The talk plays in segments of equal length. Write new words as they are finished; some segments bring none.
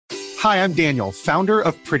Hi, I'm Daniel, founder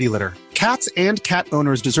of Pretty Litter. Cats and cat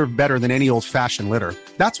owners deserve better than any old-fashioned litter.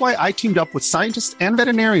 That's why I teamed up with scientists and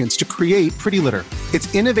veterinarians to create Pretty Litter.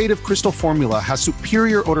 Its innovative crystal formula has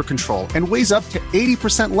superior odor control and weighs up to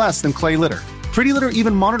 80% less than clay litter. Pretty Litter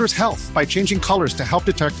even monitors health by changing colors to help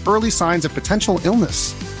detect early signs of potential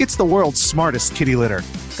illness. It's the world's smartest kitty litter.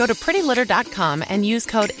 Go to prettylitter.com and use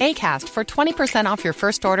code ACAST for 20% off your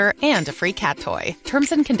first order and a free cat toy.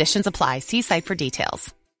 Terms and conditions apply. See site for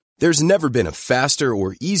details. There's never been a faster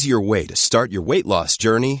or easier way to start your weight loss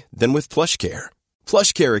journey than with PlushCare.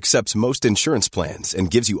 PlushCare accepts most insurance plans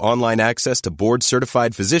and gives you online access to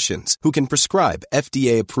board-certified physicians who can prescribe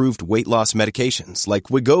FDA-approved weight loss medications like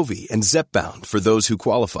Wegovy and Zepbound for those who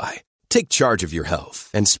qualify. Take charge of your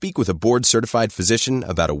health and speak with a board-certified physician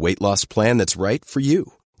about a weight loss plan that's right for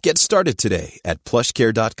you. Get started today at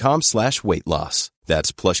plushcare.com/weight loss.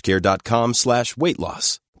 That's plushcare.com/weight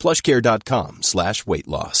loss. plushcare.com/weight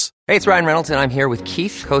loss. Hey, it's Ryan Reynolds, and I'm here with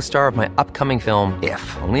Keith, co-star of my upcoming film,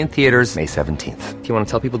 If, only in theaters May 17th. Do you want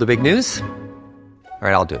to tell people the big news? All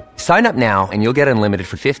right, I'll do it. Sign up now and you'll get unlimited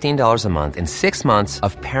for $15 a month and 6 months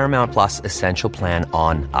of Paramount Plus Essential Plan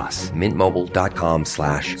on us.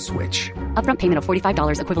 MintMobile.com/switch. Upfront payment of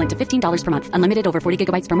 $45 equivalent to $15 per month. Unlimited over 40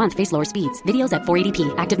 gigabytes per month. Face lower speeds. Videos at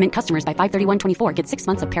 480p. Active Mint customers by 531.24 get 6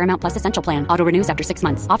 months of Paramount Plus Essential Plan. Auto renews after 6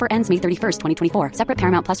 months. Offer ends May 31st, 2024. Separate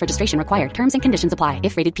Paramount Plus registration required. Terms and conditions apply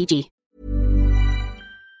if rated PG.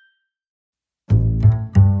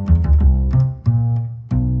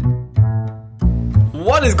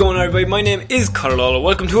 What is going on, everybody? My name is Conor Lawler.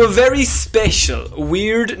 Welcome to a very special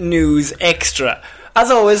Weird News Extra. As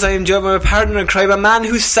always, I am joined by my partner in crime, a man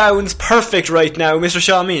who sounds perfect right now, Mr.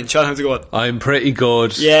 Sean Mean. Sean, how's it going? I'm pretty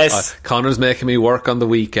good. Yes. Connor's making me work on the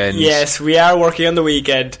weekend. Yes, we are working on the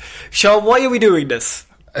weekend. Sean, why are we doing this?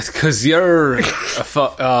 It's because you're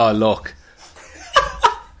oh, look.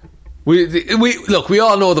 We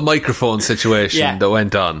all know the microphone situation that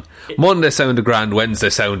went on. Monday sounded grand, Wednesday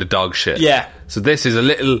sounded dog shit. Yeah. So this is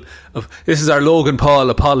this is our Logan Paul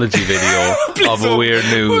apology video of a Weird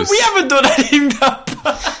News. We haven't done anything that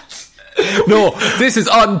bad. No, this is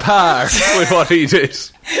on par with what he did.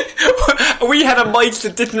 We had a mic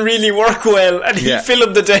that didn't really work well, and he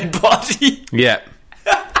filmed the dead body. Yeah.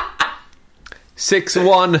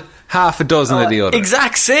 6-1, half a dozen of the other.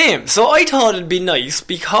 Exact same. So I thought it'd be nice,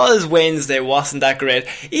 because Wednesday wasn't that great,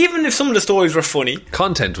 even if some of the stories were funny.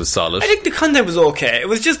 Content was solid. I think the content was okay. It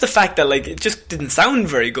was just the fact that it just didn't sound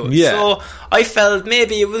very good. Yeah. So I felt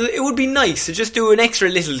maybe it would be nice to just do an extra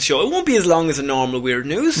little show. It won't be as long as a normal Weird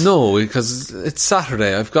News. No, because it's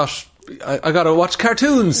Saturday. I got to watch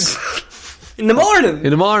cartoons. In the morning, yeah. In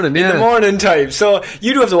the morning time. So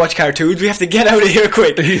you do have to watch cartoons. We have to get out of here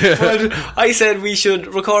quick. Yeah. But I said we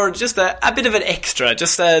should record just a bit of an extra,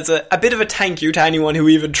 just as a bit of a thank you to anyone who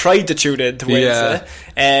even tried to tune in to Wednesday.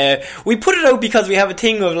 Yeah. We put it out because we have a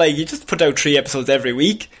thing of you just put out 3 episodes every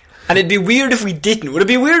week, and it'd be weird if we didn't. Would it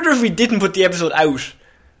be weirder if we didn't put the episode out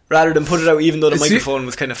rather than put it out even though the microphone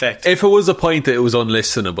was kind of fucked? If it was a point that it was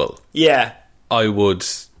unlistenable, I would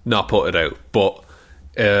not put it out. But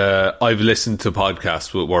I've listened to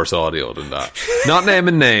podcasts with worse audio than that. Not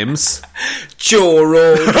naming names. Joe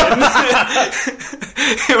Rogan.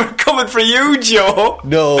 We're coming for you, Joe.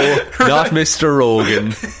 No, not Mr.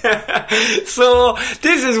 Rogan. So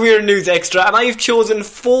this is Weird News Extra, and I've chosen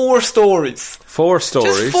 4 stories. 4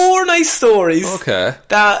 stories? Just 4 nice stories. Okay.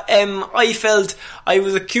 That I felt I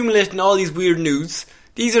was accumulating all these weird news.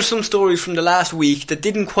 These are some stories from the last week that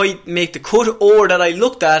didn't quite make the cut, or that I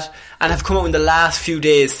looked at and have come out in the last few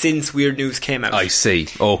days since Weird News came out. I see.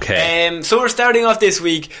 Okay. So we're starting off this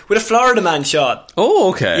week with a Florida man shot. Oh,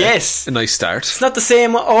 okay. Yes. A nice start. It's not the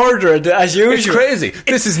same order as usual. It's crazy.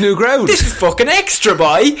 This is new ground. This is fucking extra,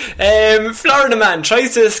 boy. Florida man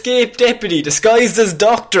tries to escape deputy disguised as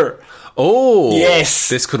doctor. Oh. Yes.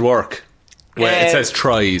 This could work. Well, it says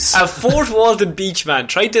tries. A Fort Walton Beach man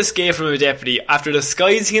tried to escape from a deputy after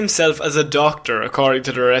disguising himself as a doctor, according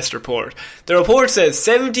to the arrest report. The report says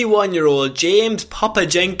 71-year-old James Papa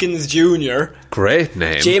Jenkins Jr. Great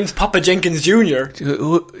name. James Papa Jenkins Jr.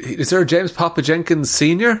 Is there a James Papa Jenkins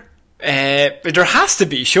Sr.? There has to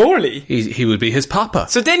be, surely. He would be his papa.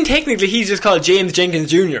 So then technically he's just called James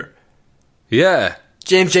Jenkins Jr. Yeah.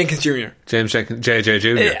 James Jenkins Jr. James Jenkins, JJ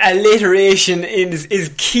Jr. Alliteration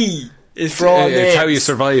is key. Is for all it's how you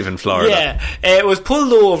survive in Florida. Yeah, it was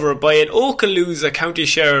pulled over by an Okaloosa County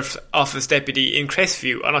Sheriff's Office deputy in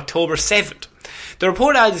Crestview on October 7th. The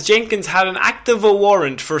report adds Jenkins had an active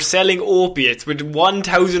warrant for selling opiates within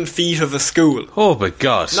 1,000 feet of a school. Oh my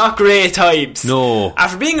God. Not great times. No.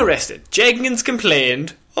 After being arrested, Jenkins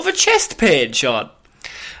complained of a chest pain, Sean.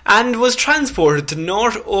 and was transported to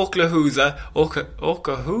North Okaloosa.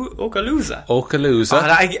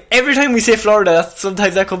 Every time we say Florida,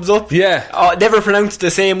 sometimes that comes up. Yeah. Never pronounced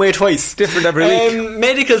the same way twice. Different every week.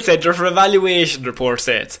 Medical Centre for Evaluation report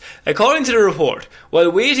states, according to the report,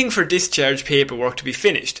 while waiting for discharge paperwork to be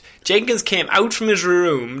finished, Jenkins came out from his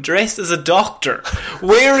room dressed as a doctor,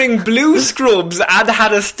 wearing blue scrubs and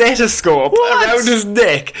had a stethoscope around his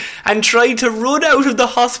neck, and tried to run out of the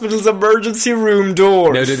hospital's emergency room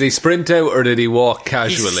doors. Now, did he sprint out or did he walk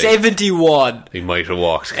casually? He's 71. He might have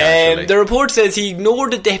walked casually. The report says he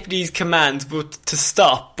ignored the deputy's commands to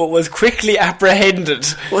stop, but was quickly apprehended.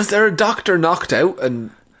 Was there a doctor knocked out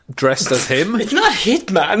and dressed as him? It's not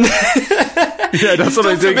Hitman. Yeah, that's what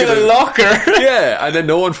I'm thinking. In a locker. Yeah, and then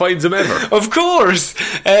no one finds him ever. Of course.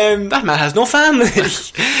 That man has no family.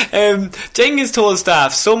 Jenkins told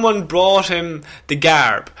staff someone brought him the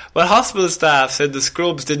garb, but hospital staff said the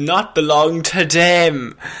scrubs did not belong to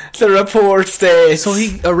them. The report states. So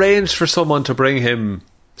he arranged for someone to bring him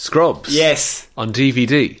scrubs? Yes. On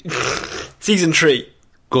DVD? Season 3.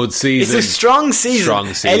 Good season. It's a strong season.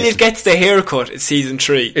 Elliot gets the haircut. It's season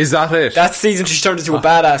 3. Is that it? That's season 3. She turned into a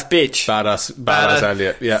badass bitch. Badass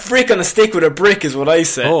Elliot, yeah. Frick on a stick with a brick is what I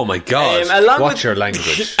say. Oh my god. Watch your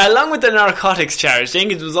language. Along with the narcotics charge,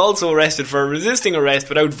 Jenkins was also arrested for resisting arrest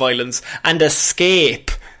without violence and escape.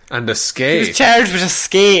 He was charged with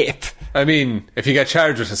escape. I mean, if you get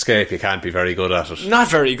charged with escape, you can't be very good at it. Not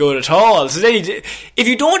very good at all. So then if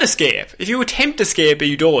you don't escape, if you attempt to escape,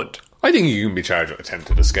 you don't. I think you can be charged with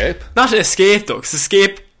attempted escape. Not escape though, because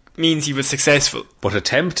escape means he was successful. But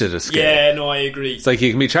attempted escape. Yeah, no, I agree. It's like you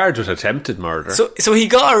can be charged with attempted murder. So he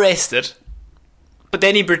got arrested, but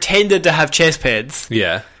then he pretended to have chest pains.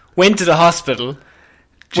 Yeah. Went to the hospital.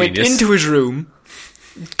 Genius. Went into his room.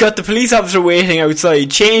 Got the police officer waiting outside.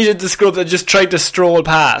 Changed into scrubs and just tried to stroll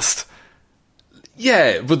past.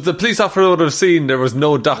 Yeah, but the police officer would have seen there was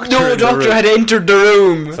no doctor. No doctor had entered the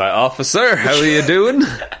room. It's like, officer, how are you doing?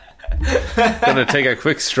 Gonna take a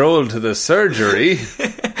quick stroll to the surgery.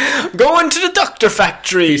 Going to the doctor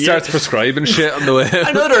factory. He starts prescribing shit on the way.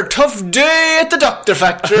 Another tough day at the doctor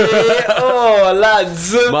factory. Oh,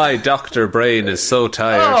 lads. My doctor brain is so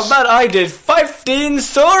tired. Oh, man, I did 15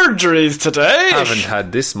 surgeries today. Haven't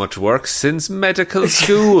had this much work since medical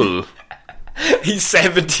school. He's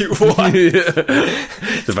 71.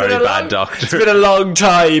 It's a very bad doctor. It's been a long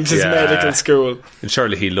time since medical school. And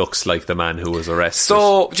surely he looks like the man who was arrested.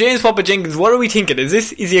 So, James Papa Jenkins, what are we thinking?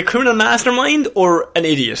 Is he a criminal mastermind or an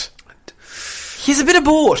idiot? He's a bit of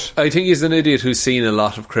both. I think he's an idiot who's seen a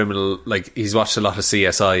lot of criminal, like he's watched a lot of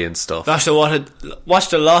CSI and stuff. Watched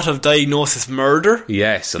a lot of Diagnosis Murder.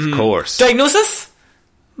 Yes, of course. Diagnosis?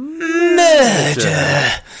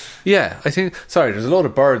 Murder. Yeah, I think... Sorry, there's a load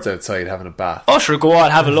of birds outside having a bath. Oh, sure, go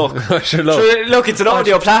on, have a look. Sure, look, it's an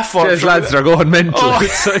audio platform. There's lads that are going mental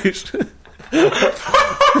outside.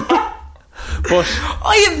 But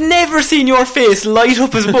I have never seen your face light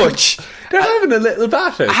up as much. They're having a little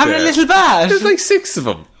bath out there. Having a little bath? There's like 6 of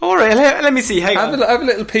them. Alright, let me see, hang on. Have a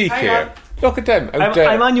little peek here. Look at them out there.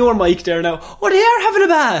 I'm on your mic there now. Oh, they are having a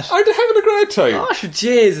bath. Are they having a great time? Oh,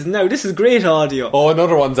 Jesus, no, this is great audio. Oh,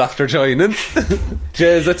 another one's after joining.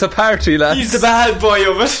 Jeez, it's a party, lads. He's the bad boy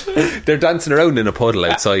of it. They're dancing around in a puddle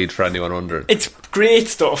outside, for anyone wondering. It's great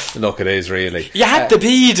stuff. Look, it is really. You had to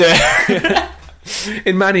be there.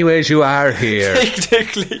 In many ways you are here.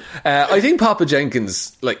 Technically. I think Papa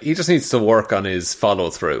Jenkins, like, he just needs to work on his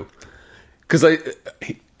follow-through. Because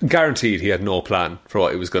guaranteed he had no plan for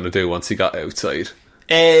what he was going to do once he got outside.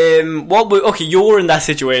 Okay, you're in that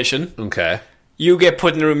situation. Okay. You get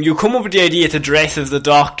put in a room. You come up with the idea to dress as the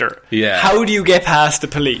doctor. Yeah. How do you get past the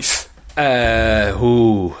police? I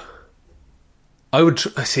would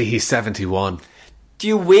say he's 71. Do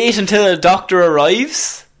you wait until a doctor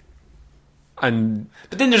arrives? But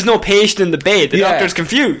then there's no patient in the bed. The doctor's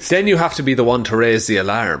confused. Then you have to be the one to raise the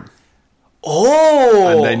alarm. Oh.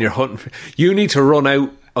 And then you're hunting. You need to run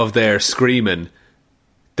out of there screaming,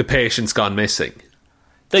 the patient's gone missing.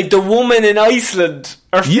 Like the woman in Iceland.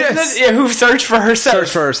 Or yes. Who searched for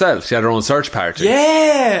herself. She had her own search party.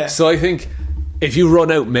 Yeah. So I think if you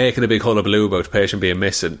run out making a big hullabaloo about the patient being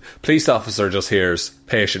missing, police officer just hears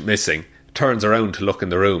patient missing, turns around to look in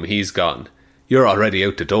the room, he's gone. You're already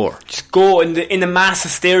out the door. Just go in the mass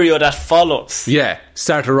hysteria that follows. Yeah,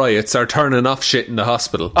 start a riot, start turning off shit in the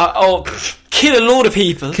hospital. Kill a load of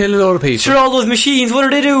people. Sure, all those machines, what are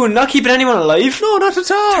they doing? Not keeping anyone alive? No, not at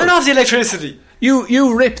all. Turn off the electricity.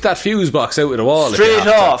 You rip that fuse box out of the wall. Straight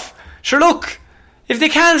off. Sure, look, if they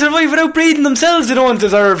can't survive without breathing themselves, they don't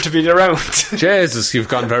deserve to be around. Jesus, you've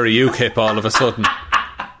gone very UKIP all of a sudden.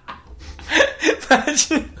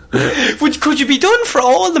 Imagine. Could you be done for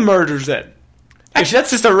all the murders then? Actually,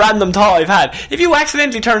 that's just a random thought I've had. If you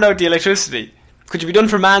accidentally turned out the electricity, could you be done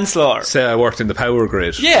for manslaughter? Say I worked in the power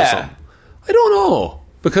grid. Yeah. Or something. I don't know.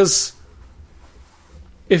 Because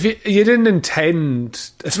if you didn't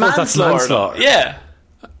intend... It's manslaughter. Yeah.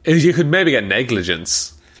 You could maybe get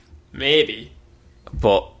negligence. Maybe.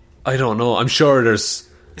 But I don't know. I'm sure there's...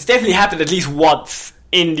 It's definitely happened at least once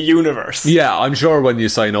in the universe. Yeah, I'm sure when you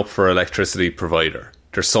sign up for electricity provider,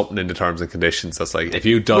 there's something in the terms and conditions that's like, if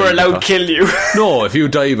you die... We're allowed to kill you. No, if you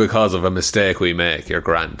die because of a mistake we make, you're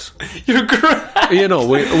grand. You're grand? You know,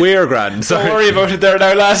 we're grand. Don't worry about it there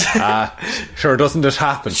now, lad. Sure, doesn't it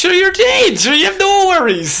happen? Sure, you're dead. Sure, you have no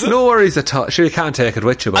worries. No worries at all. Sure, you can't take it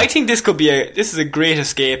with you, man. I think this is a great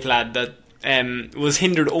escape, lad, that was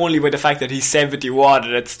hindered only by the fact that he's 71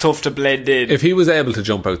 and it's tough to blend in. If he was able to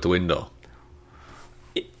jump out the window...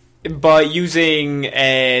 By using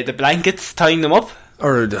the blankets, tying them up?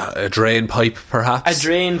 Or a drain pipe, perhaps. A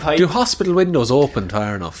drain pipe. Do hospital windows open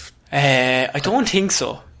far enough? I don't think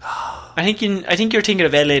so. I think you're thinking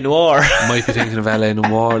of LA Noire. Might be thinking of LA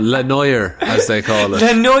Noire. La Noire, as they call it.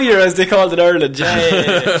 La Noire, as they called it in Ireland.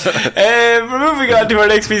 Yeah. We're moving on to our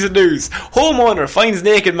next piece of news. Homeowner finds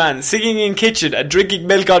naked man singing in kitchen and drinking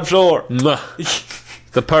milk on floor.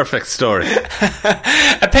 The perfect story.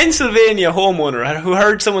 A Pennsylvania homeowner who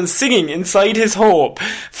heard someone singing inside his home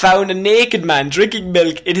found a naked man drinking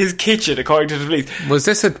milk in his kitchen, according to the police. Was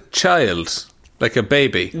this a child? Like a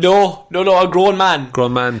baby? No, a grown man.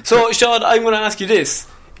 Grown man. So, Sean, I'm going to ask you this.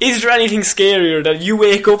 Is there anything scarier that you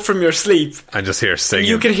wake up from your sleep and just hear singing?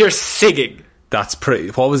 You can hear singing. That's pretty...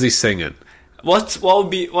 What was he singing? What's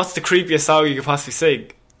the creepiest song you could possibly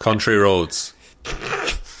sing? Country Roads.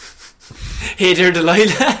 Hey There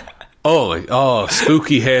Delilah. Oh,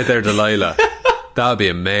 spooky Hey There Delilah. That'd be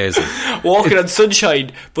amazing. Walking on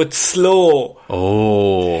sunshine, but slow.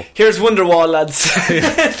 Oh. Here's Wonderwall, lads.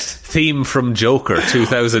 Theme from Joker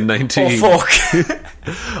 2019. Oh,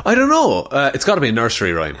 fuck. I don't know. It's got to be a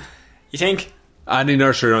nursery rhyme. You think? Any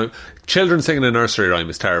nursery rhyme. Children singing a nursery rhyme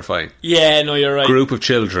is terrifying. Yeah, no, you're right. Group of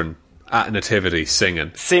children at a nativity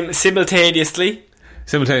singing. Simultaneously.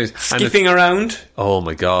 Skipping around. Oh,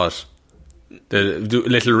 my God. The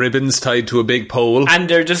little ribbons tied to a big pole. And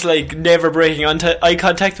they're just like never breaking eye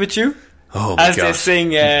contact with you. Oh my God. As they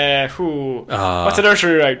sing, what's the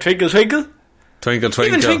nursery rhyme? Twinkle, twinkle? Twinkle, twinkle.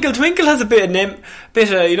 Even Twinkle, twinkle has a bit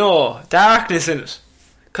of, darkness in it.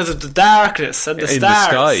 Because of the darkness and the stars. In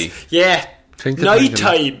the sky? Yeah.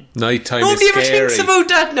 Nighttime. Nighttime Nobody is scary. ever thinks about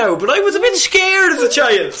that now, but I was a bit scared as a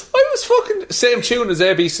child. I was fucking... Same tune as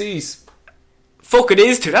ABC's. Fuck, it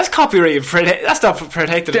is too. That's copyrighted. That's not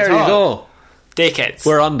protected at all. There you go. Dickheads.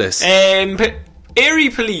 We're on this. Erie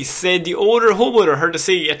police said the homeowner heard a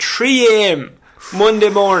singing at 3 a.m. Monday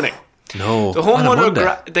morning. No. The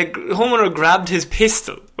homeowner grabbed his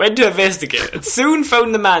pistol, went to investigate, and soon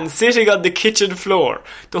found the man sitting on the kitchen floor.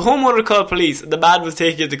 The homeowner called police, and the man was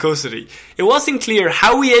taken into custody. It wasn't clear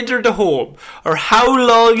how he entered the home or how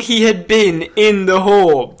long he had been in the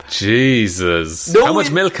home. Jesus. How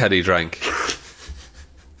much milk had he drank?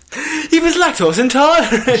 He was lactose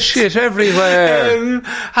intolerant. Shit everywhere.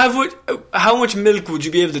 How much milk would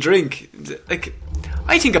you be able to drink? Like,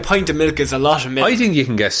 I think a pint of milk is a lot of milk. I think you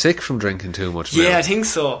can get sick from drinking too much milk. Yeah, I think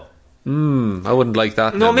so. I wouldn't like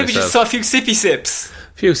that. No, maybe just a few sippy sips.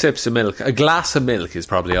 A few sips of milk. A glass of milk is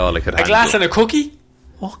probably all I could handle. A glass and a cookie?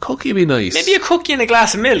 Oh, a cookie would be nice. Maybe a cookie and a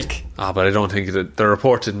glass of milk. But I don't think the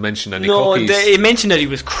report didn't mention any cookies. No, it mentioned that he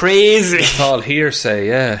was crazy. It's all hearsay,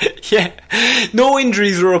 yeah. Yeah. No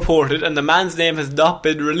injuries were reported and the man's name has not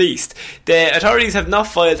been released. The authorities have not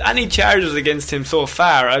filed any charges against him so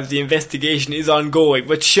far as the investigation is ongoing.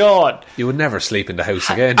 But Sean... You would never sleep in the house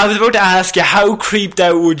again. I was about to ask you, how creeped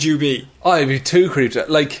out would you be? I'd be too creeped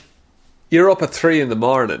out. Like, you're up at 3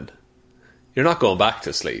 a.m. You're not going back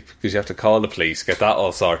to sleep because you have to call the police, get that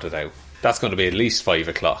all sorted out. That's going to be at least 5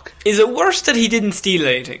 o'clock. Is it worse that he didn't steal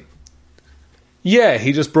anything? Yeah,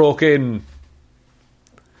 he just broke in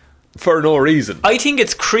for no reason. I think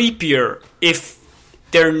it's creepier if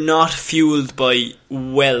they're not fueled by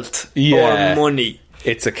wealth or money.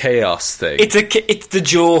 It's a chaos thing. It's the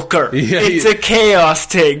Joker. Yeah, it's a chaos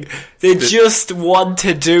thing. They just want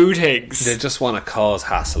to do things. They just want to cause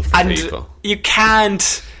hassle for people.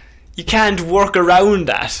 You can't work around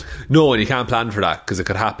that. No, and you can't plan for that because it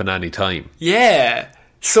could happen any time. Yeah.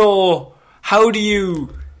 So, how do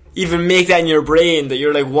you even make that in your brain that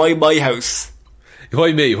you're like, why my house?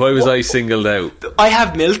 Why me? Why was I singled out? I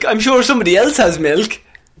have milk. I'm sure somebody else has milk.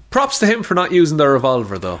 Props to him for not using the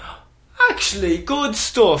revolver, though. Actually, good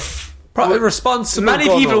stuff. Probably responsible. Many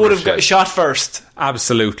people would have got shot first.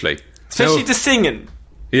 Absolutely. Especially the singing.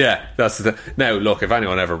 Yeah, that's the now. Look, if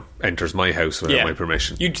anyone ever enters my house without my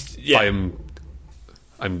permission,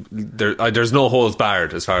 I'm there. There's no holds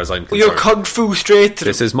barred as far as I'm concerned. You're kung fu straight to them.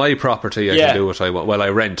 This is my property. I can do what I want. Well, I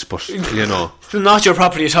rent, but it's not your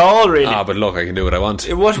property at all, really. But look, I can do what I want.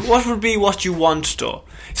 What would be what you want, though?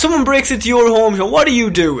 If someone breaks into your home, what are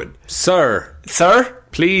you doing, sir?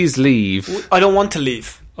 Please leave. I don't want to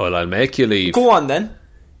leave. Well, I'll make you leave. Go on then.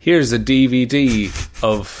 Here's a DVD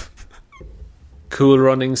of Cool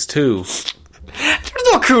Runnings 2. There's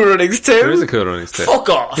no Cool Runnings 2. There is a Cool Runnings 2. Fuck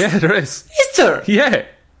off. Yeah, there is. Is there? Yeah.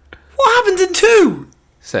 What happens in 2?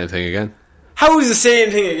 Same thing again. How is the same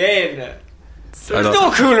thing again? There's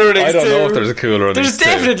no Cool Runnings 2. I don't know if there's a Cool Runnings 2. There's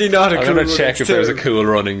definitely not a Cool Runnings 2. I'm going to check if there's a Cool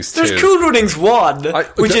Runnings 2. There's Cool Runnings 1,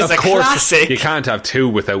 which is a classic. You can't have 2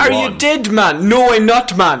 without 1. Are you dead, man? No, I'm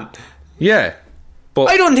not, man. Yeah. But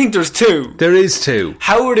I don't think there's 2. There is 2.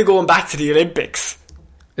 How are they going back to the Olympics?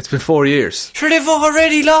 It's been 4 years. Sure, they've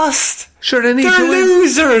already lost. Sure, they need They're to win.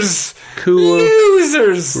 Losers. Cool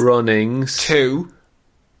Losers. Runnings 2.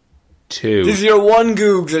 This is your one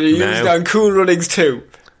Google that you used on Cool Runnings 2.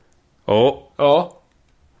 Oh.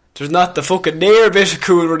 There's not the fucking near bit of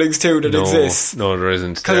Cool Runnings 2 that exists. No, there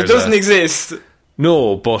isn't. Because it doesn't exist.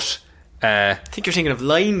 No, but I think you're thinking of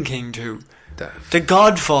Lion King 2. The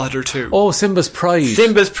Godfather 2. Oh, Simba's Pride.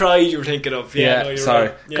 Simba's Pride you were thinking of. Yeah, no, you're sorry.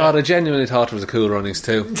 Right. Yeah. God, I genuinely thought it was a Cool Runnings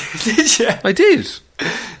 2. Did you? I did.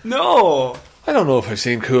 No. I don't know if I've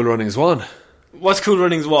seen Cool Runnings 1. What's Cool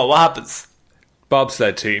Runnings 1? What happens?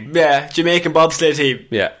 Bobsled team. Yeah, Jamaican bobsled team.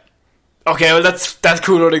 Yeah. Okay, well that's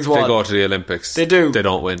Cool Runnings 1. They go to the Olympics. They do. They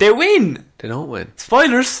don't win. They win. They don't win.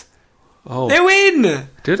 Spoilers. Oh. They win.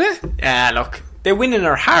 Do they? Yeah, look. They win in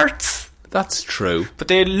our hearts. That's true. But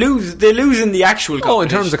they lose in the actual competition. Oh, in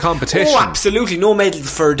terms of competition. Oh, absolutely. No medals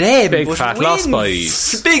for them. Big but fat wins. loss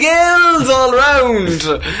boys. Big L's all round.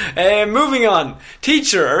 Moving on.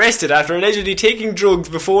 Teacher arrested after allegedly taking drugs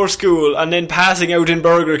before school and then passing out in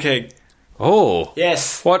Burger King. Oh.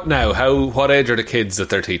 Yes. What now? What age are the kids that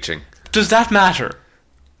they're teaching? Does that matter?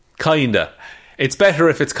 Kinda. It's better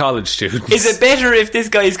if it's college students. Is it better if this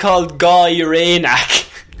guy's called Guy Raynack?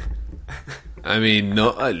 I mean,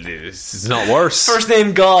 no, it's not worse. First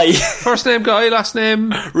name Guy. First name Guy, last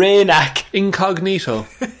name Raynack. Incognito.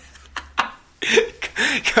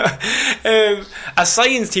 A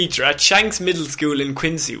science teacher at Shanks Middle School in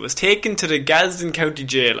Quincy was taken to the Gadsden County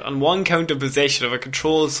Jail on one count of possession of a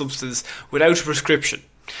controlled substance without a prescription.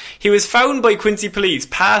 He was found by Quincy police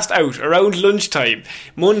passed out around lunchtime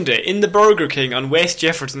Monday in the Burger King on West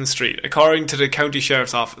Jefferson Street, according to the county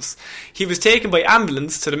sheriff's office. He was taken by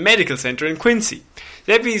ambulance to the medical centre in Quincy.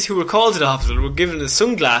 Deputies who were called to the hospital were given a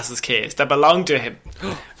sunglasses case that belonged to him.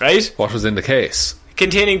 Right? What was in the case?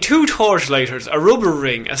 Containing 2 torchlighters, a rubber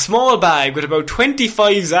ring, a small bag with about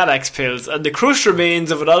 25 Xanax pills, and the crushed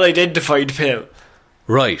remains of an unidentified pill.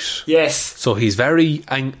 Right. Yes. So he's very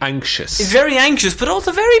anxious. He's very anxious, but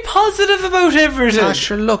also very positive about everything. Ah,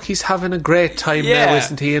 sure, look, he's having a great time now,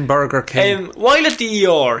 isn't he, in Burger King? While at the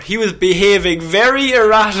ER, he was behaving very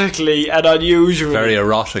erratically and unusually. Very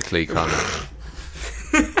erotically, Conor.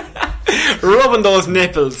 Rubbing those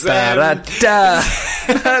nipples. Why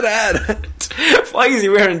is he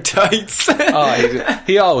wearing tights?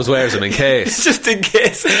 He always wears them in case. Just in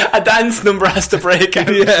case a dance number has to break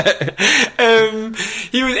out. Yeah.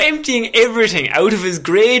 He was emptying everything out of his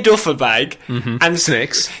grey duffel bag and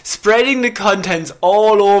snakes, spreading the contents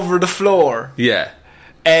all over the floor. Yeah.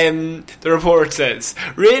 The report says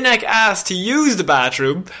Raynack asked to use the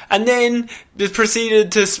bathroom and then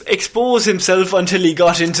proceeded to expose himself until he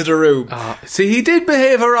got into the room. See, he did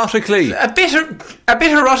behave erotically. A bit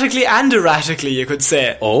erotically and erratically, you could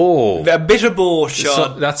say. Oh, a bit of both,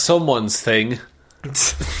 Sean. That's someone's thing.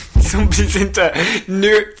 Somebody's into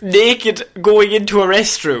naked going into a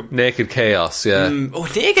restroom. Naked chaos, yeah.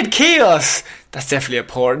 Naked chaos. That's definitely a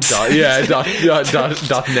porn. .net.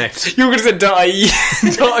 You were going to say .ie.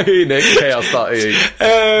 .ie, naked chaos.ie.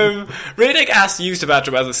 Raynack asked to use the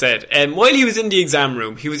bathroom, as I said. While he was in the exam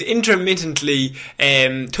room, he was intermittently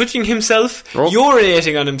touching himself,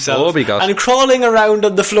 urinating on himself, and crawling around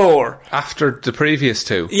on the floor. After the previous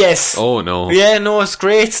 2? Yes. Oh, no. Yeah, no, it's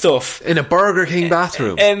great stuff. In a Burger King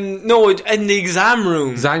bathroom? No, in the exam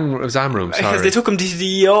room. Exam room, sorry. Because they took him to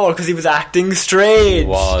the ER because he was acting strange. He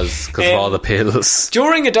was, because of all the pills.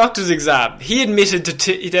 During a doctor's exam, he admitted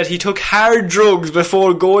that he took hard drugs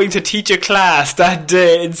before going to teach a class that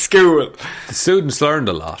day in school. The students learned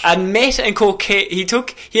a lot. And meth and cocaine. He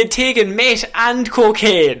had taken meth and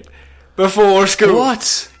cocaine before school.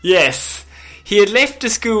 What? Yes. he had left the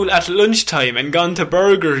school at lunchtime and gone to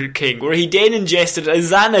Burger King, where he then ingested a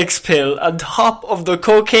Xanax pill on top of the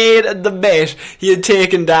cocaine and the meth he had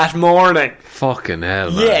taken that morning. Fucking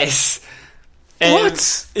hell, man. Yes.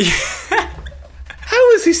 What?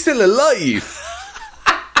 How is he still alive?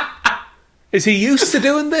 Is he used to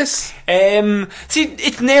doing this? See,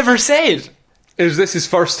 it's never said. Is this his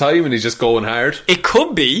first time and he's just going hard? It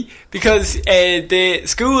could be, because the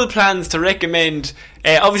school plans to recommend...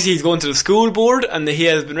 obviously he's going to the school board, and he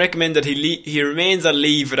has been recommended he remains on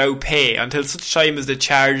leave without pay until such time as the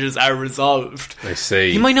charges are resolved. I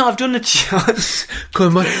see. He might not have done it,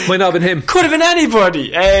 John. Might not have been him. Could have been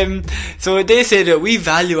anybody. So they say that we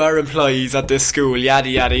value our employees at this school, yada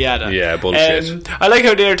yada yada. Yeah, bullshit. I like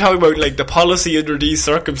how they're talking about like the policy under these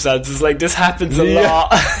circumstances. Like, this happens a lot.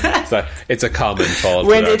 It's a common fault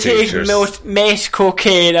when with they our take teachers. meth,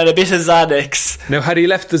 cocaine and a bit of Xanax. Now, had he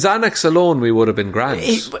left the Xanax alone, we would have been grand.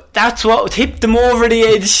 That's what tipped them over the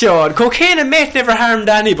edge, Sean. Cocaine and meth never harmed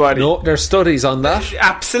anybody. No, there's studies on that.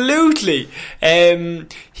 Absolutely.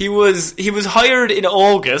 He was hired in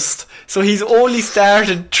August, so he's only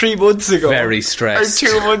started 3 months ago. Very stressed. Or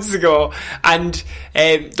 2 months ago. And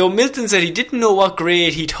though Milton said he didn't know what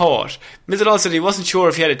grade he taught, Milton also said he wasn't sure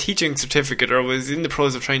if he had a teaching certificate or was in the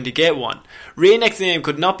process of trying to get one. Rayneck's name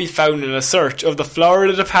could not be found in a search of the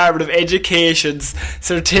Florida Department of Education's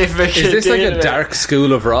certificate. Is this like a dark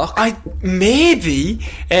school of rock? Maybe.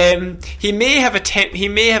 He may have a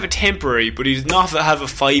temporary, but he does not have a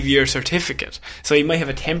 5-year certificate. So he might have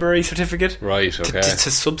a temporary certificate, right? Okay,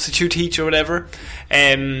 to substitute teach or whatever.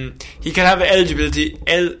 He can have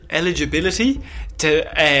eligibility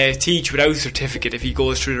to teach without a certificate if he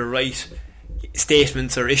goes through the right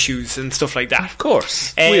statements or issues and stuff like that. Of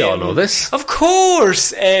course, we all know this. Of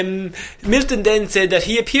course. Milton then said that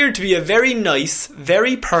he appeared to be a very nice,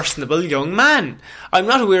 very personable young man. I'm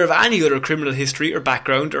not aware of any other criminal history or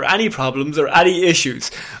background or any problems or any issues.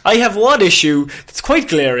 I have one issue that's quite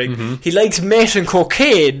glaring. Mm-hmm. He likes meth and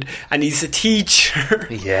cocaine, and he's a teacher.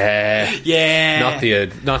 Yeah.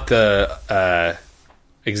 Not the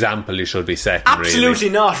example you should be setting. Absolutely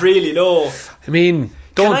really. not, really, no. I mean,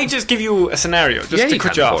 can I just give you a scenario, just to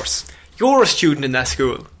cut you off? Course. You're a student in that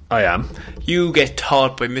school. I am. You get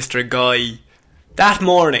taught by Mr. Guy that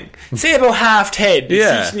morning, say about 10:30.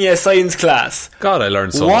 He's teaching you a science class. God, I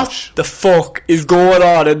learned so much. What the fuck is going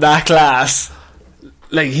on in that class?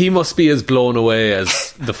 Like, he must be as blown away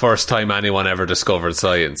as the first time anyone ever discovered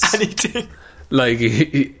science. Anything. Like,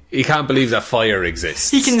 he can't believe that fire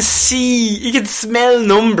exists. He can see, he can smell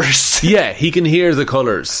numbers. Yeah, he can hear the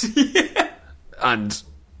colours. Yeah. And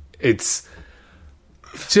it's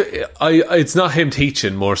not him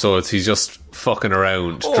teaching, more so he's just fucking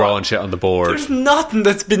around, drawing shit on the board. There's nothing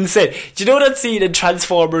that's been said. Do you know that scene in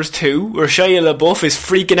Transformers 2 where Shia LaBeouf is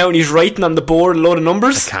freaking out and he's writing on the board a load of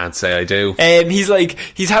numbers? I can't say I do. He's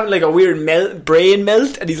having like a weird brain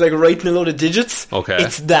melt, and he's like writing a load of digits. Okay.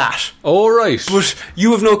 It's that. Alright. But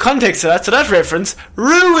you have no context to that, so that reference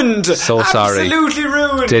ruined. So sorry. Absolutely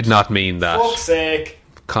ruined. Did not mean that. Fuck's sake.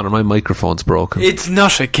 Connor, my microphone's broken. It's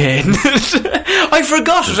not again. I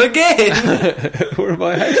forgot it again. We're in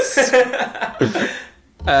my house.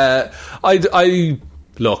 I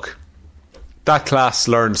look, that class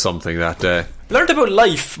learned something that day. Learned about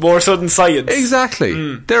life more so than science.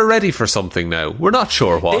 Exactly. They're ready for something now. We're not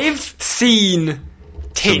sure what. They've seen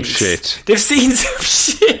things. Some shit. They've seen some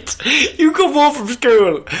shit. You come home from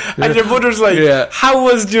school and your mother's like, how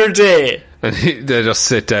was your day? And they just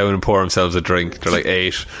sit down and pour themselves a drink. They're like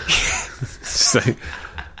 8. It's like,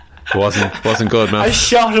 wasn't good, man. A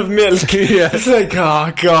shot of milk. Yeah. It's like,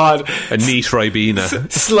 oh god. A neat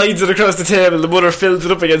Ribena. Slides it across the table. The mother fills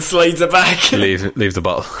it up again, slides it back. Leave the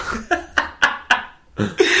bottle.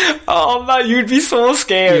 Oh man, you'd be so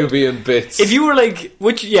scared. You'd be in bits. If you were like,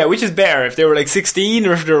 which is better? If they were like 16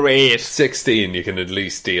 or if they were 8? 16, you can at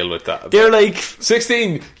least deal with that. They're like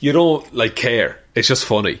 16, you don't like care. It's just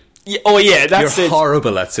funny. Yeah, oh yeah, that's You're it.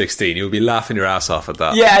 horrible at 16. You'll be laughing your ass off at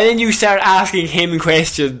that. Yeah, and then you start asking him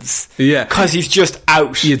questions. Yeah, because he's just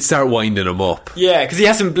out. You'd start winding him up. Yeah, because he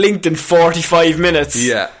hasn't blinked in 45 minutes.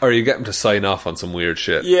 Yeah, or you get him to sign off on some weird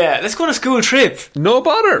shit. Yeah, let's go on a school trip. No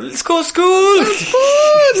bother. Let's go to school.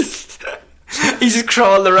 He's just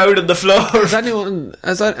crawling around on the floor.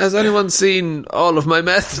 Has anyone seen all of my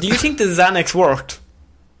meth? Do you think the Xanax worked?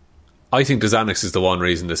 I think the Xanax is the one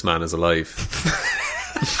reason this man is alive.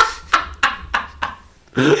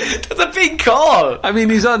 That's a big call. I mean,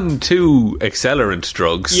 he's on 2 accelerant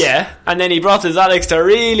drugs. Yeah, and then he brought his Alex to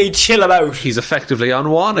really chill him out. He's effectively on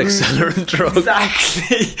 1 accelerant drug.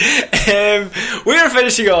 Exactly. We're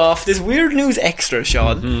finishing off this weird news extra,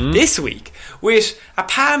 Sean, this week with a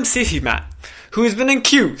Palm City man who has been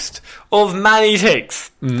accused of many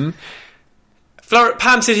things.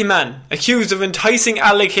 Palm City man accused of enticing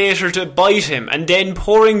alligator to bite him and then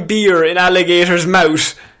pouring beer in alligator's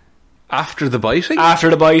mouth. After the biting? After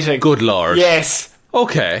the biting. Good lord. Yes.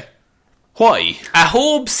 Okay. Why? A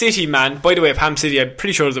Hope City man, by the way, Palm City, I'm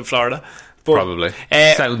pretty sure it's in Florida. But, probably.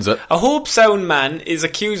 Sounds it. A Hope Sound man is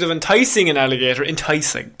accused of enticing an alligator,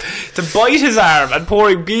 to bite his arm and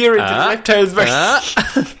pouring beer into the reptile's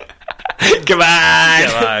mouth. Come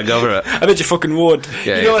on, go for it. I bet you fucking would.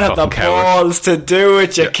 Yeah, you don't have the balls to do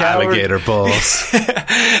it, you coward. Alligator balls.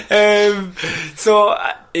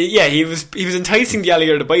 He was enticing the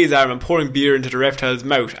alligator to bite his arm and pouring beer into the reptile's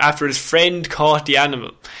mouth after his friend caught the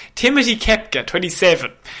animal. Timothy Kepka,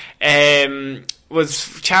 27,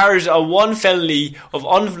 was charged on 1 felony of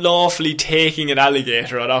unlawfully taking an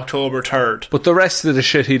alligator on October 3rd. But the rest of the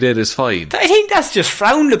shit he did is fine. I think that's just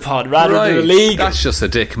frowned upon rather than illegal. That's just a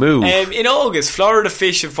dick move. In August, Florida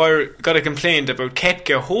Fish and Fire got a complaint about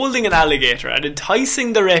Kepka holding an alligator and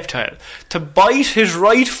enticing the reptile to bite his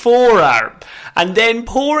right forearm and then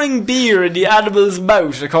pouring beer in the animal's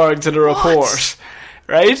mouth, according to the report.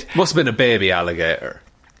 Right? Must have been a baby alligator.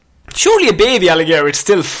 Surely a baby alligator would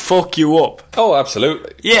still fuck you up. Oh,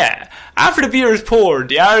 absolutely. Yeah. After the beer is poured,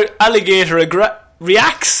 the alligator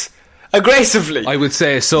reacts aggressively. I would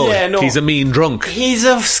say so. Yeah, no. He's a mean drunk. He's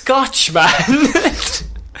a Scotchman.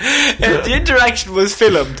 The interaction was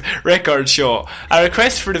filmed, records show. A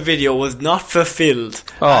request for the video was not fulfilled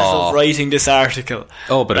as of writing this article.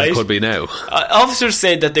 Oh, but it could be now. Officers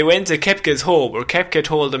said that they went to Kepka's home where Kepka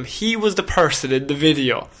told them he was the person in the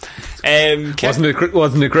video. Wasn't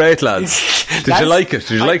it great, lads? Did you like it?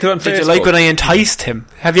 Did you like it on Facebook? Did you like when I enticed him?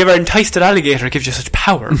 Have you ever enticed an alligator? It gives you such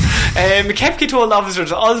power. Kepka told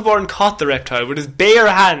officers Osborne caught the reptile with his bare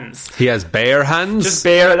hands. He has bare hands? Just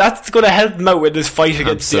bare. That's going to help him out with this fight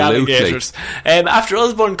against the alligators. After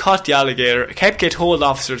Osborne caught the alligator, Kepka told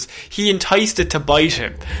officers he enticed it to bite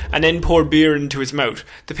him and then poured beer into his mouth.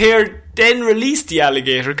 The pair then released the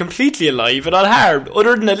alligator completely alive and unharmed,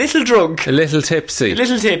 other than a little drunk. A little tipsy.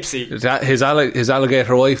 His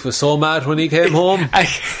alligator wife was so mad when he came home.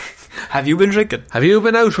 Have you been drinking? Have you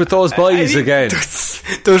been out with those boys again?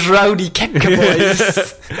 Those rowdy Kepka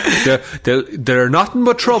boys. They're nothing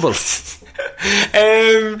but trouble.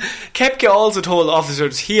 Kepka also told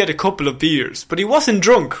officers he had a couple of beers, but he wasn't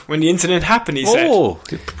drunk when the incident happened, he said. Oh,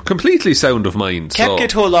 completely sound of mind. Kepka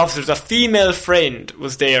told officers a female friend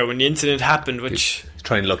was there when the incident happened, which... He's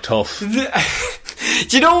trying to look tough.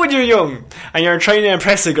 Do you know when you're young and you're trying to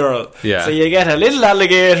impress a girl? Yeah. So you get a little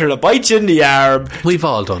alligator to bite you in the arm. We've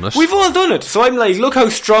all done it. So I'm like, look how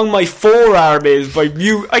strong my forearm is.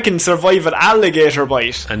 I can survive an alligator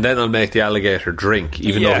bite. And then I'll make the alligator drink,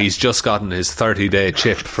 even though he's just gotten his 30-day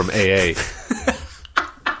chip from AA.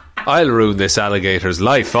 I'll ruin this alligator's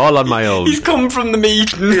life all on my own. He's come from the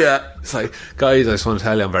meeting. Yeah. It's like, guys, I just want to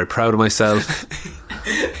tell you I'm very proud of myself.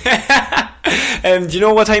 Do you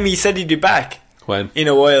know what time he said he'd be back? When? In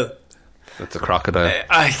a while. That's a crocodile.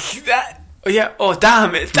 Oh,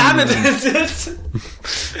 damn it. I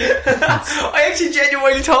actually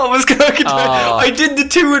genuinely thought it was crocodile. I did the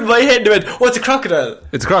two in my head and went, what's a crocodile?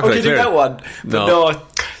 It's a crocodile. Okay, do that one. But no.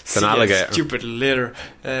 It's an alligator. Stupid litter.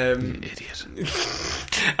 Idiot.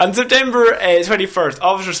 On September 21st,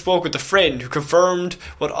 officers spoke with a friend who confirmed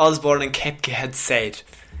what Osborne and Kepka had said.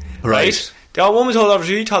 Right. The woman told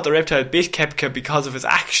officers he thought the reptile bit Kepka because of his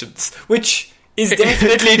actions, which is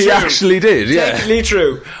definitely true. He actually did, yeah. Definitely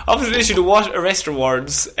true. Officers issued arrest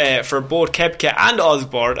warrants for both Kepka and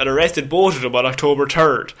Osborne and arrested both of them on October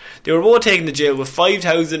 3rd. They were both taken to jail with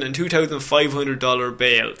 $5,000 and $2,500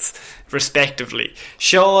 bails, respectively.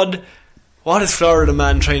 Sean, what is Florida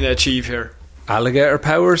man trying to achieve here? Alligator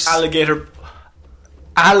powers? Alligator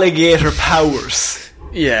powers.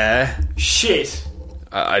 Yeah. Shit.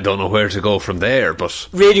 I don't know where to go from there, but...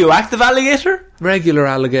 Radioactive alligator? Regular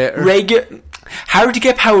alligator. How to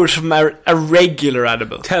get powers from a regular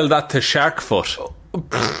animal? Tell that to Sharkfoot.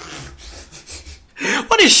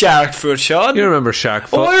 What is Sharkfoot, Sean? You remember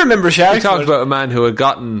Sharkfoot? Oh, I remember Sharkfoot. We talked about a man who had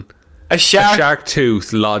gotten a shark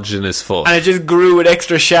tooth lodged in his foot. And it just grew an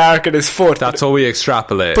extra shark in his foot. That's what we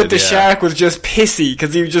extrapolated. But the shark was just pissy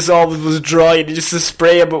because he just always was dry and he just to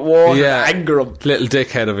spray him with water and anger him. Little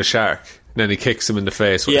dickhead of a shark. then he kicks him in the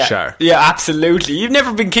face with a shark. Yeah, absolutely. You've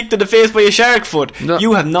never been kicked in the face by a shark foot. No.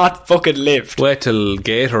 You have not fucking lived. Wait till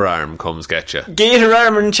Gator Arm comes get you. Gator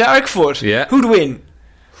Arm and shark foot? Yeah. Who'd win?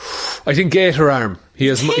 I think Gator Arm. He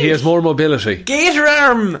has more mobility. Gator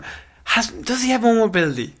Arm does he have more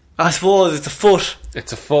mobility? I suppose it's a foot.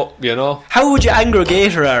 It's a foot, you know. How would you anger a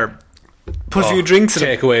Gator Arm? Put a few drinks in him.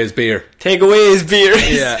 Take away his beer.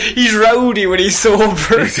 Yeah. He's rowdy when he's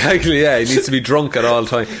sober. Exactly, yeah. He needs to be drunk at all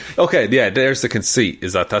time. Okay, yeah, there's the conceit,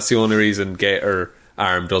 is that's the only reason Gator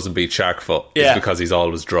Arm doesn't beat Sharkfoot. Is because he's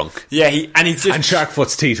always drunk. Yeah, and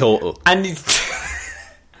Sharkfoot's teetotal. And he's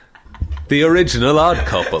the original Odd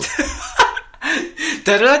Couple.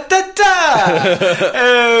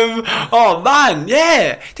 Oh man,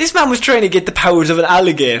 yeah. This man was trying to get the powers of an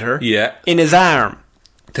alligator in his arm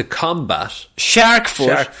to combat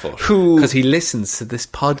Sharkfoot, because he listens to this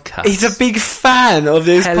podcast. He's a big fan of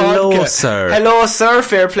this podcast. Hello sir,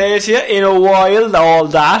 fair play to you. In a while, all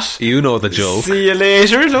that. You know the joke. See you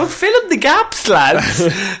later. Look, fill in the gaps, lads.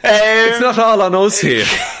 It's not all on us here.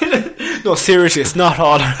 No, seriously, it's not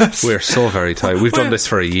all on us. We're so very tired. We've done this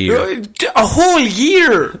for a year. A whole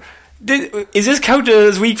year. Is this counted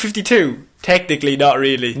as week 52? Technically, not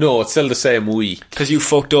really. No, it's still the same week. Because you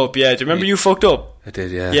fucked up, yeah. Do you remember you fucked up? I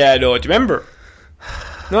did, yeah. Yeah, no, do you remember?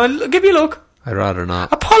 No, give me a look. I'd rather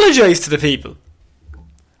not. Apologise to the people.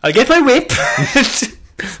 I'll get my whip.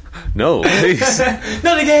 No, please.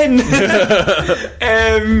 Not again.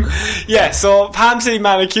 Yeah, so Palm City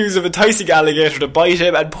man accused of enticing alligator to bite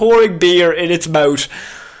him and pouring beer in its mouth.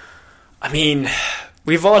 I mean,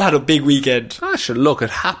 we've all had a big weekend. Sure, look,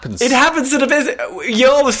 it happens. It happens to the best. You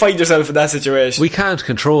always find yourself in that situation. We can't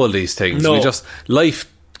control these things. No. Life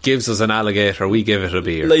gives us an alligator, we give it a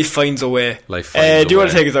beer. Life finds a way. Do you want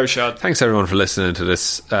to take us out, Sean? Thanks everyone for listening to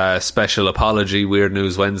this special apology Weird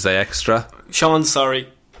News Wednesday extra. Sean, sorry.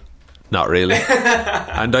 Not really.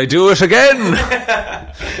 And I do it again.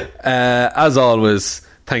 As always,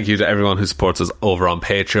 thank you to everyone who supports us over on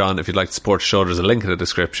Patreon. If you'd like to support the show, there's a link in the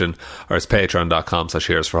description, or it's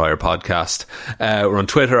patreon.com/Heroes for Hire podcast. We're on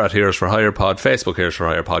Twitter at Heroes for Hire pod, Facebook Heroes for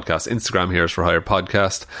Hire podcast, Instagram Heroes for Hire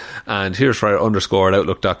podcast, and Heroes for Hire _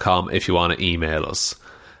 outlook.com if you want to email us.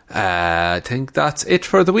 I think that's it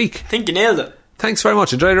for the week. I think you nailed it. Thanks very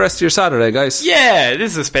much. Enjoy the rest of your Saturday, guys. Yeah,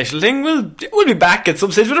 this is a special thing. We'll be back at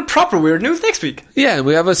some stage with a proper Weird News next week. Yeah, and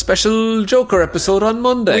we have a special Joker episode on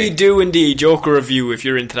Monday. We do indeed. Joker review if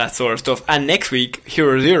you're into that sort of stuff. And next week,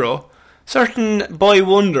 Hero Zero, certain Boy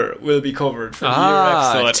Wonder will be covered for the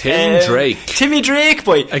year episode. Timmy Drake,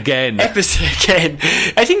 boy. Again. I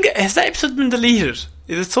think, has that episode been deleted?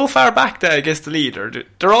 Is it so far back that it gets deleted?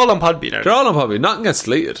 They're all on Podbean now. They're all on Podbean. Nothing gets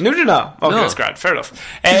deleted. No, they're not. Okay, that's great. Fair enough.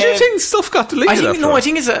 Did you think stuff got deleted? I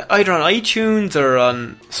think it's either on iTunes or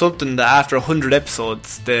on something that after 100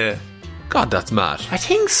 episodes, God, that's mad. I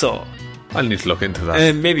think so. I'll need to look into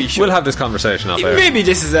that. Maybe you should. We'll have this conversation off air. Maybe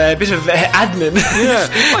this is a bit of admin. Yeah.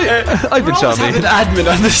 I've been Sean Mean.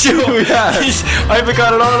 Admin on the show. Yeah. I've been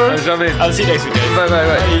Conor Honor. I'm Sean Mean. I'll see you next week, guys.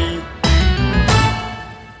 Bye.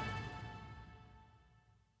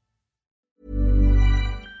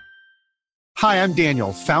 Hi, I'm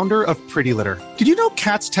Daniel, founder of Pretty Litter. Did you know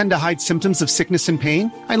cats tend to hide symptoms of sickness and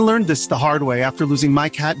pain? I learned this the hard way after losing my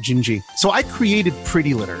cat, Gingy. So I created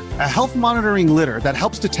Pretty Litter, a health monitoring litter that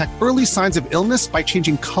helps detect early signs of illness by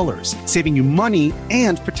changing colors, saving you money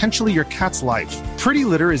and potentially your cat's life. Pretty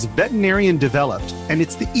Litter is veterinarian developed, and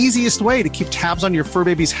it's the easiest way to keep tabs on your fur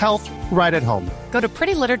baby's health right at home. Go to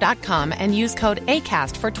prettylitter.com and use code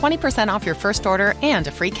ACAST for 20% off your first order and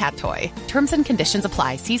a free cat toy. Terms and conditions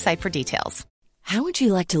apply. See site for details. How would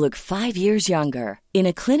you like to look 5 years younger? In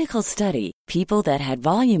a clinical study, people that had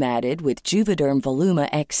volume added with Juvederm Voluma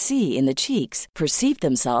XC in the cheeks perceived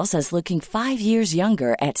themselves as looking 5 years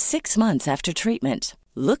younger at 6 months after treatment.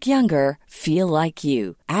 Look younger, feel like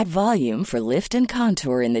you. Add volume for lift and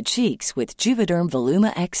contour in the cheeks with Juvederm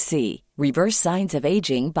Voluma XC. Reverse signs of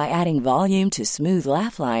aging by adding volume to smooth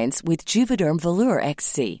laugh lines with Juvederm Volure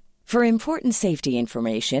XC. For important safety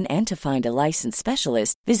information and to find a licensed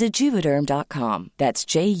specialist, visit Juvederm.com. That's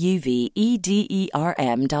JUVEDERM.com.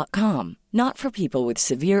 Not for people with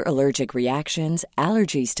severe allergic reactions,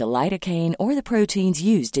 allergies to lidocaine, or the proteins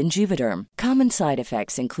used in Juvederm. Common side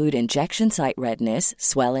effects include injection site redness,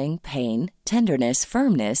 swelling, pain, tenderness,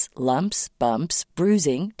 firmness, lumps, bumps,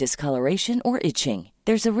 bruising, discoloration, or itching.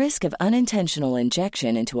 There's a risk of unintentional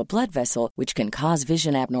injection into a blood vessel, which can cause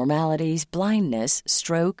vision abnormalities, blindness,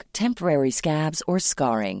 stroke, temporary scabs, or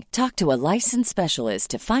scarring. Talk to a licensed specialist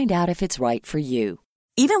to find out if it's right for you.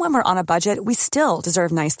 Even when we're on a budget, we still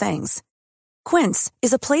deserve nice things. Quince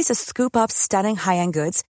is a place to scoop up stunning high-end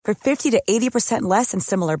goods for 50 to 80% less than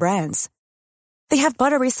similar brands. They have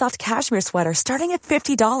buttery soft cashmere sweaters starting at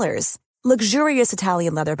 $50, luxurious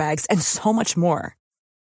Italian leather bags, and so much more.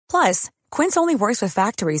 Plus, Quince only works with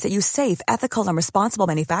factories that use safe, ethical, and responsible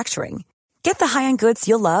manufacturing. Get the high-end goods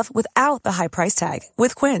you'll love without the high price tag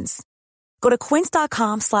with Quince. Go to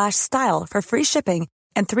quince.com/style for free shipping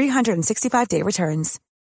and 365-day returns.